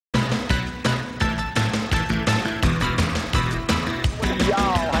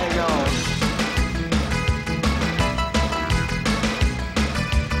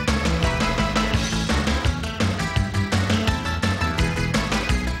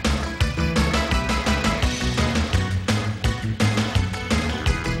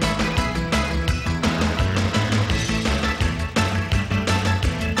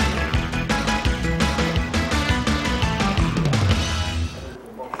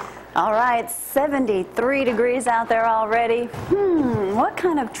All right, 73 degrees out there already. What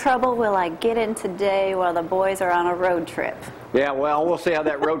kind of trouble will I get in today while the boys are on a road trip? Yeah, well, we'll see how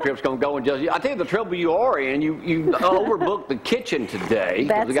that road trip's going to go in just. I tell you the trouble you are in. You overbooked the kitchen today.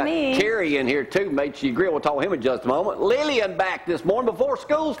 That's we got me. Kerry in here too, makes you grill. We'll talk to him in just a moment. Lillian back this morning before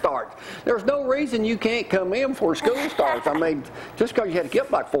school starts. There's no reason you can't come in before school starts. I mean, just because you had to get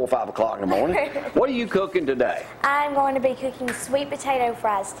up like 4 or 5 o'clock in the morning. What are you cooking today? I'm going to be cooking sweet potato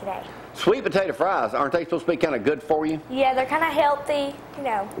fries today. Sweet potato fries, aren't they supposed to be kind of good for you? Yeah, they're kind of healthy, you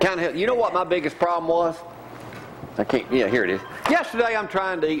know. Kind of. You know what my biggest problem was? I can't. Yeah, here it is. Yesterday I'm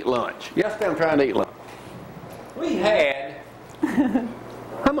trying to eat lunch. We had.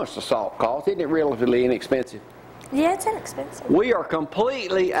 How much does salt cost? Isn't it relatively inexpensive? Yeah, it's inexpensive. We are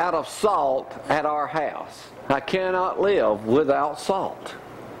completely out of salt at our house. I cannot live without salt.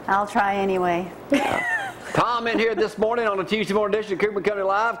 I'll try anyway. Tom in here this morning on the Tuesday morning edition of Cooper County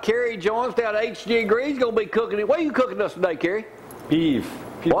Live. Kerry joins down at HD Grease. He's going to be cooking it. What are you cooking us today, Kerry? Beef.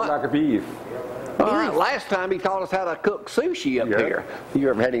 What? Like a beef. All right. Last time he taught us how to cook sushi up here. You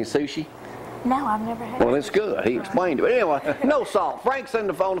ever had any sushi? No, I've never had it. Well, it's good. He explained it. But anyway, no salt. Frank's on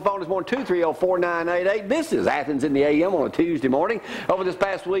the phone this morning, 230-4988. This is Athens in the AM on a Tuesday morning. Over this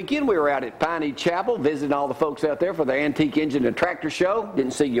past weekend, we were out at Piney Chapel visiting all the folks out there for the Antique Engine and Tractor Show.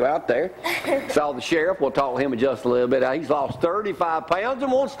 Didn't see you out there. Saw the sheriff. We'll talk to him in just a little bit. He's lost 35 pounds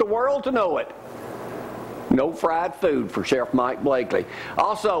and wants the world to know it. No fried food for Sheriff Mike Blakely.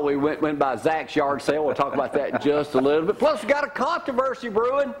 Also, we went by Zach's yard sale. We'll talk about that in just a little bit. Plus, we got a controversy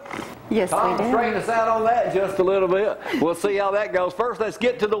brewing. Yes, Tom, we do. straighten us out on that in just a little bit. We'll see how that goes. First, let's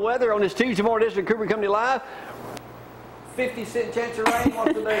get to the weather on this Tuesday morning edition of Cooper Company Live. 50% chance of rain.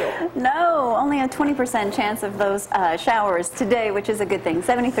 What's the deal? No, only a 20% chance of those showers today, which is a good thing.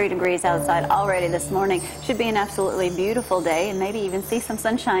 73 degrees outside already this morning. Should be an absolutely beautiful day and maybe even see some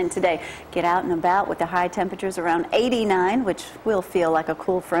sunshine today. Get out and about with the high temperatures around 89, which will feel like a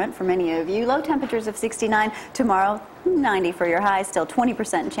cool front for many of you. Low temperatures of 69 tomorrow. 90 for your high, still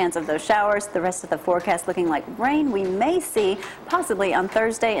 20% chance of those showers. The rest of the forecast looking like rain we may see possibly on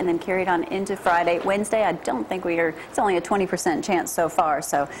Thursday and then carried on into Friday. Wednesday, I don't think it's only a 20% chance so far,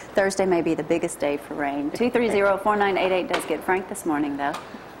 so Thursday may be the biggest day for rain. 230-4988 does get Frank this morning, though.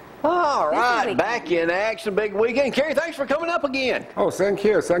 All right, back in action, big weekend. Kerry, thanks for coming up again. Oh, thank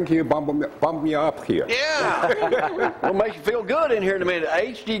you. Thank you. Bump me up here. Yeah. We'll make you feel good in here in a minute.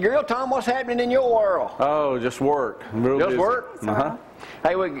 HD Grill, Tom, what's happening in your world? Oh, just work. Just work? Uh-huh.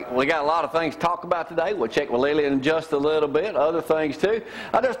 Hey, we got a lot of things to talk about today. We'll check with Lily in just a little bit. Other things, too.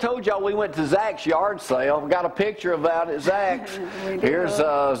 I just told y'all we went to Zach's yard sale. We got a picture of that at Zach's. Here's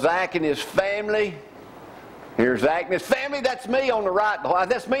Zach and his family. Here's Zach and his family. That's me on the right.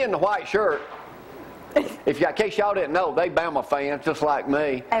 That's me in the white shirt. In case y'all didn't know, they Bama fans just like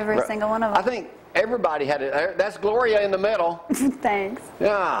me. Every single one of them. I think everybody had it. That's Gloria in the middle. Thanks.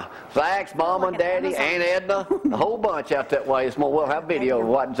 Yeah. Zach's mom and daddy, Aunt Edna, the whole bunch out that way. We'll have video of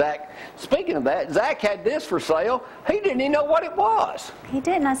what Zach. Speaking of that, Zach had this for sale. He didn't even know what it was. He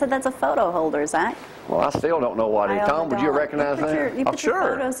did, and I said that's a photo holder, Zach. Well, I still don't know what it is. Tom, would you recognize that? You put your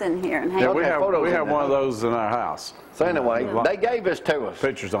photos in here and hang Yeah, them. we have one of those in our house. So anyway, they gave this to us.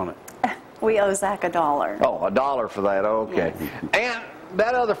 Pictures on it. We owe Zach $1. Oh, $1 for that. Okay. And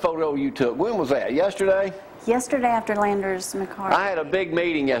that other photo you took, when was that? Yesterday? Yesterday after Landers McCarty. I had a big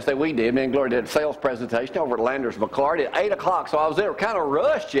meeting yesterday. We did. Me and Gloria did a sales presentation over at Landers McCarty at 8 o'clock. So I was there kind of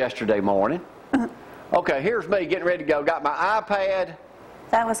rushed yesterday morning. Okay, here's me getting ready to go. Got my iPad.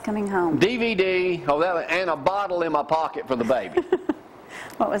 That was coming home. DVD, and a bottle in my pocket for the baby.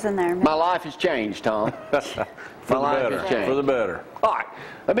 What was in there? My life has changed, Tom. My life has changed. For the better. All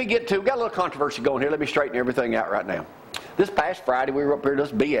right, we got a little controversy going here. Let me straighten everything out right now. This past Friday, we were up here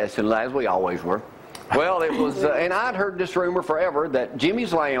just BSing, as we always were. Well, it was, and I'd heard this rumor forever that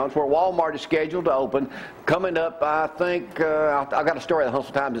Jimmy's Lounge, where Walmart is scheduled to open, coming up, I think, I got a story at the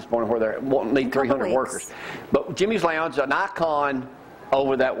Hustle Times this morning where they won't need 300 workers. But Jimmy's Lounge is an icon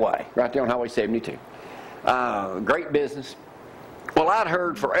over that way, right there on Highway 72. Great business. Well, I'd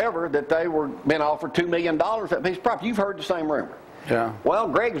heard forever that they were being offered $2 million for that piece of property. You've heard the same rumor. Yeah. Well,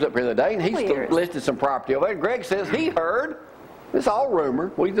 Greg was up here the other day, and he's listed some property over there. Greg says he heard, it's all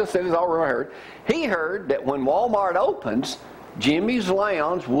rumor, we just said it's all rumor, I heard. He heard that when Walmart opens, Jimmy's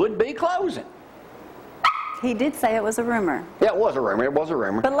Lounge would be closing. He did say it was a rumor. Yeah, it was a rumor. It was a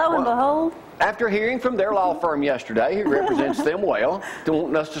rumor. But lo and behold, after hearing from their law firm yesterday, who represents them well,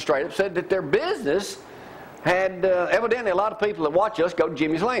 wanting us to straight up, said that their business had, evidently a lot of people that watch us go to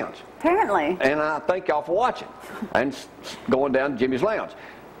Jimmy's Lounge. Apparently. And I thank y'all for watching and going down to Jimmy's Lounge.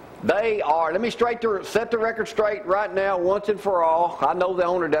 They are, let me set the record straight right now once and for all. I know the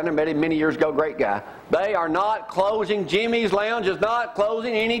owner down there, met him many years ago, great guy. They are not closing. Jimmy's Lounge is not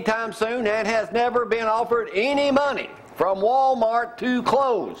closing anytime soon and has never been offered any money from Walmart to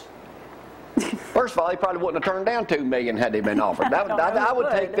close. First of all, they probably wouldn't have turned down $2 million had they been offered. I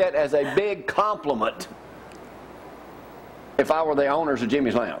would take that as a big compliment if I were the owners of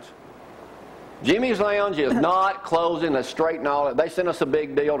Jimmy's Lounge. Jimmy's Lounge is not closing. Let's straighten all that. They sent us a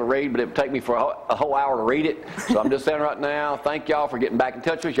big deal to read, but it would take me for a whole hour to read it. So I'm just saying right now, thank y'all for getting back in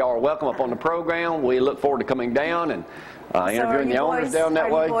touch with us. Y'all are welcome up on the program. We look forward to coming down and interviewing the owners down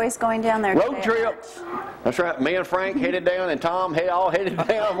that way. Are you boys going down there Road trips. That's right. Me and Frank headed down, and Tom all headed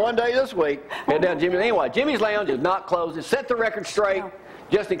down one day this week. Headed down Jimmy's. Anyway, Jimmy's Lounge is not closing. Set the record straight.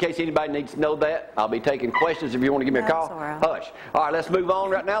 Just in case anybody needs to know that, I'll be taking questions if you want to give me a call. Hush. All right, let's move on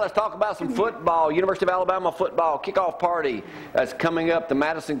right now. Let's talk about some football. University of Alabama football kickoff party that's coming up. The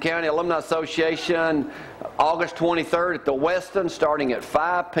Madison County Alumni Association, August 23rd at the Weston, starting at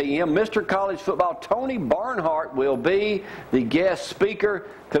 5 p.m. Mr. College Football Tony Barnhart will be the guest speaker.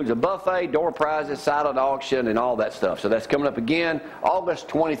 Includes a buffet, door prizes, silent auction, and all that stuff. So that's coming up again, August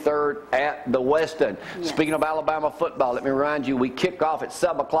 23rd at the Weston. Yes. Speaking of Alabama football, let me remind you, we kick off at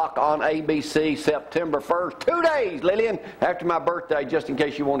 7 o'clock on ABC September 1st. 2 days, Lillian, after my birthday, just in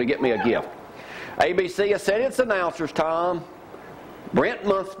case you want to get me a gift. ABC has said its announcers, Tom, Brent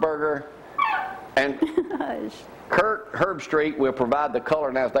Munzberger, and Kurt Herbstreit will provide the color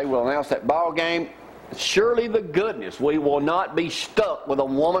announcement. They will announce that ball game. Surely the goodness we will not be stuck with a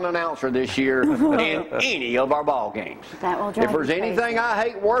woman announcer this year in any of our ball games. That will drive if there's anything I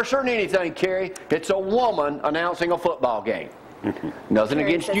hate worse than anything, Kerry, it's a woman announcing a football game. Nothing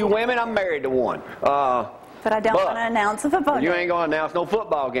against you women. I'm married to one. But I don't want to announce a football game. You ain't going to announce no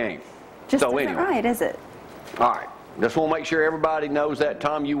football game. Just isn't right, is it? All right. Just want to make sure everybody knows that.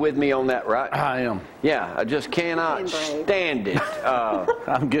 Tom, you with me on that, right? I am. Yeah, I just cannot stand it.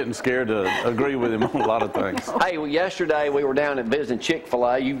 I'm getting scared to agree with him on a lot of things. Hey, well, yesterday we were down and visiting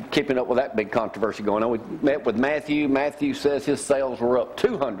Chick-fil-A. You keeping up with that big controversy going on. We met with Matthew. Matthew says his sales were up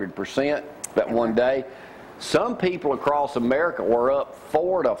 200% that one day. Some people across America were up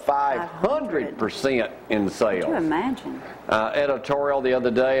 400 to 500% in sales. Can you imagine? Editorial the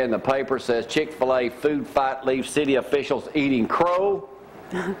other day in the paper says Chick-fil-A food fight leaves city officials eating crow.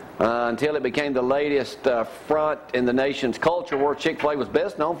 Until it became the latest front in the nation's culture, where Chick-fil-A was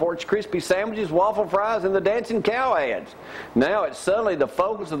best known for its crispy sandwiches, waffle fries, and the dancing cow ads. Now it's suddenly the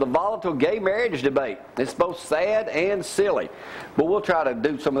focus of the volatile gay marriage debate. It's both sad and silly. But we'll try to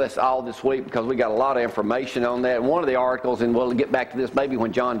do some of this all this week because we got a lot of information on that. And one of the articles, and we'll get back to this maybe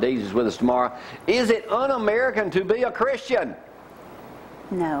when John Dees is with us tomorrow, is it un-American to be a Christian?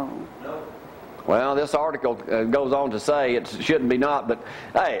 No. No. Well, this article goes on to say it shouldn't be not, but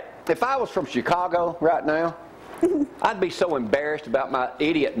hey, if I was from Chicago right now, I'd be so embarrassed about my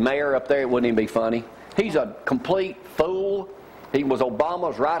idiot mayor up there, it wouldn't even be funny. He's a complete fool. He was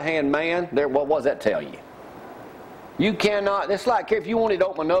Obama's right-hand man. What does that tell you? You cannot, it's like if you wanted to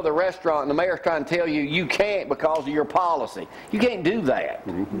open another restaurant and the mayor's trying to tell you you can't because of your policy. You can't do that.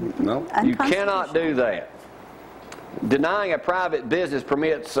 No. You cannot do that. Denying a private business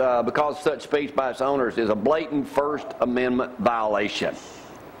permits because of such speech by its owners is a blatant First Amendment violation.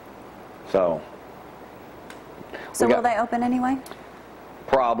 So will they open anyway?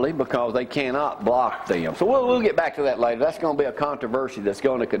 Probably, because they cannot block them. So we'll get back to that later. That's going to be a controversy that's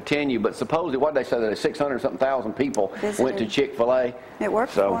going to continue. But supposedly, what did they say, that 600-something thousand people went to Chick-fil-A. It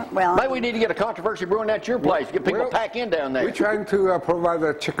worked so for well. Maybe we need to get a controversy brewing at your place. Get people pack in down there. We're trying to provide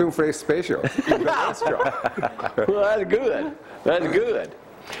a chicken fillet special in the restaurant. Well, that's good. That's good.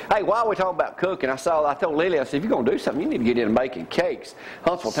 Hey, while we're talking about cooking, I told Lily, I said, if you're going to do something, you need to get into making cakes.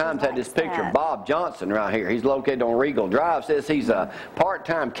 Huntsville Times had this picture of Bob Johnson right here. He's located on Regal Drive. Says he's a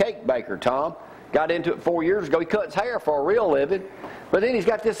part-time cake baker, Tom. Got into it 4 years ago. He cuts hair for a real living. But then he's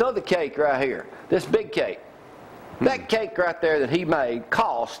got this other cake right here, this big cake. That cake right there that he made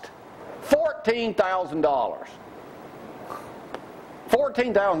cost $14,000.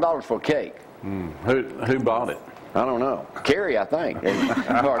 $14,000 for a cake. Who bought it? I don't know. Kerry, I think.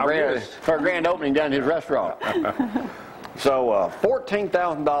 Our grand opening down his restaurant. So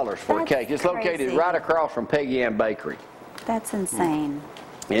 $14,000 for a cake. It's located right across from Peggy Ann Bakery. That's insane.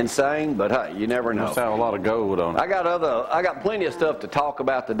 Insane, but hey, you never know. Must have a lot of gold on it. I got plenty of stuff to talk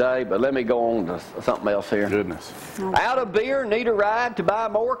about today, but let me go on to something else here. Goodness. Out of beer, need a ride to buy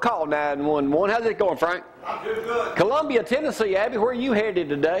more? Call 911. How's it going, Frank? I'm doing good. Columbia, Tennessee. Abby, where are you headed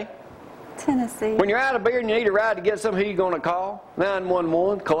today? Tennessee. When you're out of beer and you need a ride to get some, who you going to call?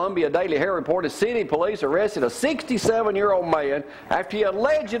 911. Columbia Daily Herald reported city police arrested a 67-year-old man after he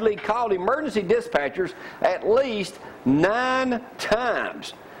allegedly called emergency dispatchers at least 9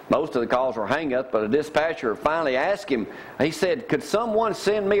 times. Most of the calls were hang-ups, but a dispatcher finally asked him, he said, could someone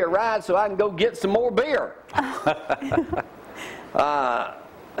send me a ride so I can go get some more beer?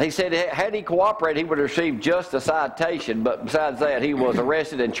 He said had he cooperated, he would receive just a citation, but besides that, he was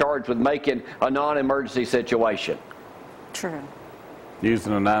arrested and charged with making a non-emergency situation. True.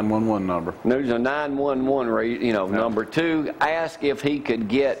 Using a 911 number. Using a 911 number. 2, ask if he could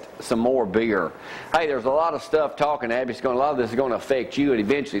get some more beer. Hey, there's a lot of stuff talking, Abby. A lot of this is going to affect you, and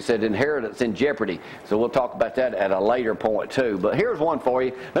eventually said inheritance in jeopardy. So we'll talk about that at a later point, too. But here's one for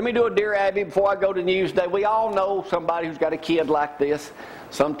you. Let me do a Dear Abby before I go to news day. We all know somebody who's got a kid like this.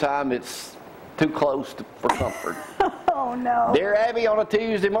 Sometimes it's too close for comfort. Oh, no. Dear Abby, on a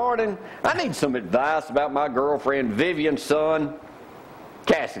Tuesday morning, I need some advice about my girlfriend Vivian's son,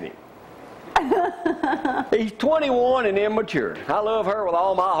 Cassidy. He's 21 and immature. I love her with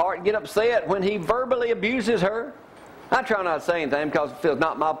all my heart and get upset when he verbally abuses her. I try not to say anything because it feels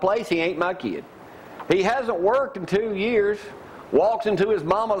not my place. He ain't my kid. He hasn't worked in 2 years. Walks into his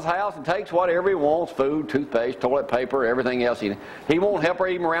mama's house and takes whatever he wants, food, toothpaste, toilet paper, everything else. He won't help her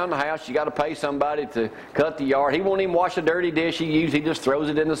even around the house. You got to pay somebody to cut the yard. He won't even wash a dirty dish he uses. He just throws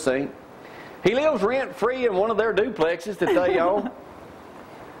it in the sink. He lives rent-free in one of their duplexes that they own.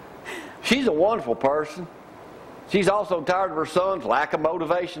 She's a wonderful person. She's also tired of her son's lack of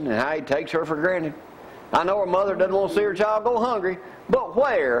motivation and how he takes her for granted. I know her mother doesn't want to see her child go hungry, but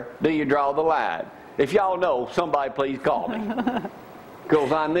where do you draw the line? If y'all know, somebody please call me.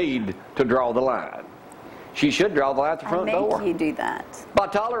 Because I need to draw the line. She should draw the line at the front door. I make you do that. By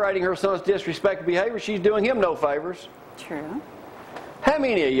tolerating her son's disrespectful behavior, she's doing him no favors. True. How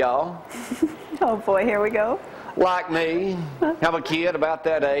many of y'all, Oh, boy, here we go. like me, have a kid about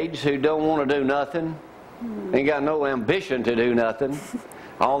that age who don't want to do nothing, ain't got no ambition to do nothing?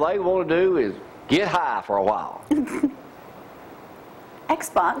 All they want to do is get high for a while.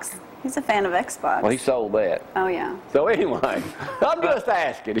 Xbox. He's a fan of Xbox. Well, he sold that. Oh, yeah. So anyway, I'm just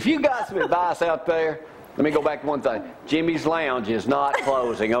asking. If you got some advice out there, let me go back to one thing. Jimmy's Lounge is not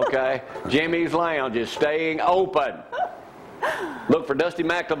closing, okay? Jimmy's Lounge is staying open. Look for Dusty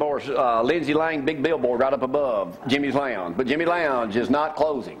McLemore's Lindsay Lang big billboard right up above Jimmy's Lounge. But Jimmy Lounge is not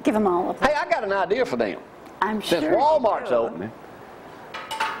closing. Give them all a Hey, I got an idea for them. I'm sure. Since Walmart's you do. opening,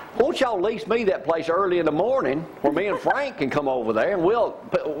 won't y'all lease me that place early in the morning where me and Frank can come over there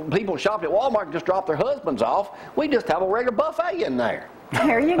and people shopping at Walmart can just drop their husbands off. We just have a regular buffet in there.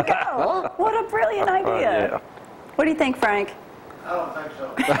 There you go. Huh? What a brilliant idea. Yeah. What do you think, Frank? I don't think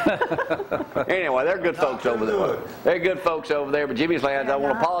so. Anyway, they're good folks over there. They're good folks over there. But Jimmy's Lounge, I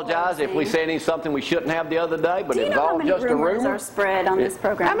want to not apologize if we said something we shouldn't have the other day, but Do it you was know how all many just a rumors rumor. are spread on this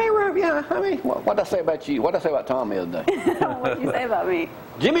program? How many rumors? Yeah, I mean, what did I say about you? What did I say about Tom the other day? What did you say about me?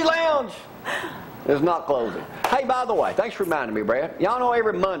 Jimmy Lounge is not closing. Hey, by the way, thanks for reminding me, Brad. Y'all know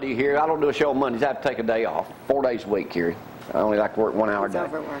every Monday here, I don't do a show on Mondays. I have to take a day off. 4 days a week, Kerry. I only like to work 1 hour a It's day.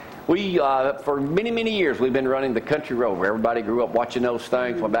 overworked. We, for many, many years, we've been running the Country Rover. Everybody grew up watching those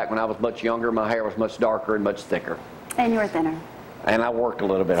things. Back when I was much younger, my hair was much darker and much thicker. And you were thinner. And I worked a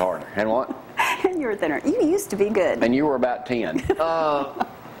little bit harder. And what? And you were thinner. You used to be good. And you were about 10.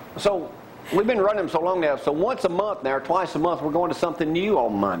 So we've been running them so long now. So once a month now, or twice a month, we're going to something new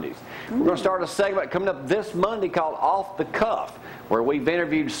on Mondays. We're going to start a segment coming up this Monday called Off the Cuff, where we've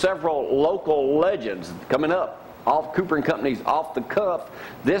interviewed several local legends coming up. Off Cooper and Company's Off the Cuff.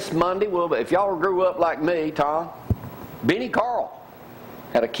 This Monday, if y'all grew up like me, Tom, Benny Carl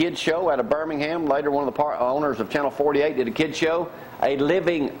had a kids show out of Birmingham. Later, one of the owners of Channel 48 did a kids show. A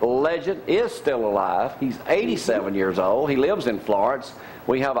living legend, is still alive. He's 87 years old. He lives in Florence.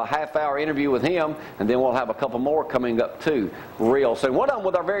 We have a half-hour interview with him, and then we'll have a couple more coming up, too, real soon. One of them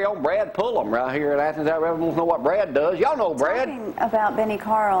with our very own Brad Pullum right here at Athens. Everyone wants to know what Brad does. Y'all know Brad. Talking about Benny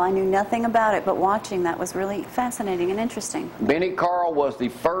Carl, I knew nothing about it, but watching that was really fascinating and interesting. Benny Carl was the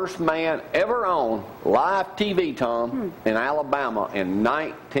first man ever on live TV, Tom, in Alabama in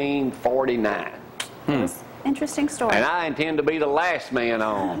 1949. It was an interesting story. And I intend to be the last man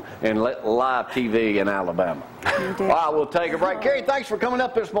on in live TV in Alabama. You do. All right, we'll take a break. Kerry, thanks for coming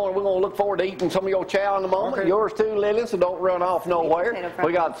up this morning. We're going to look forward to eating some of your chow in a moment. Okay. Yours too, Lillian, so don't run off nowhere. potato fry.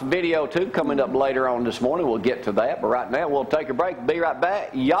 We got some video too coming up later on this morning. We'll get to that. But right now, we'll take a break. Be right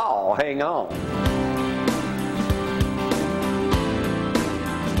back. Y'all hang on.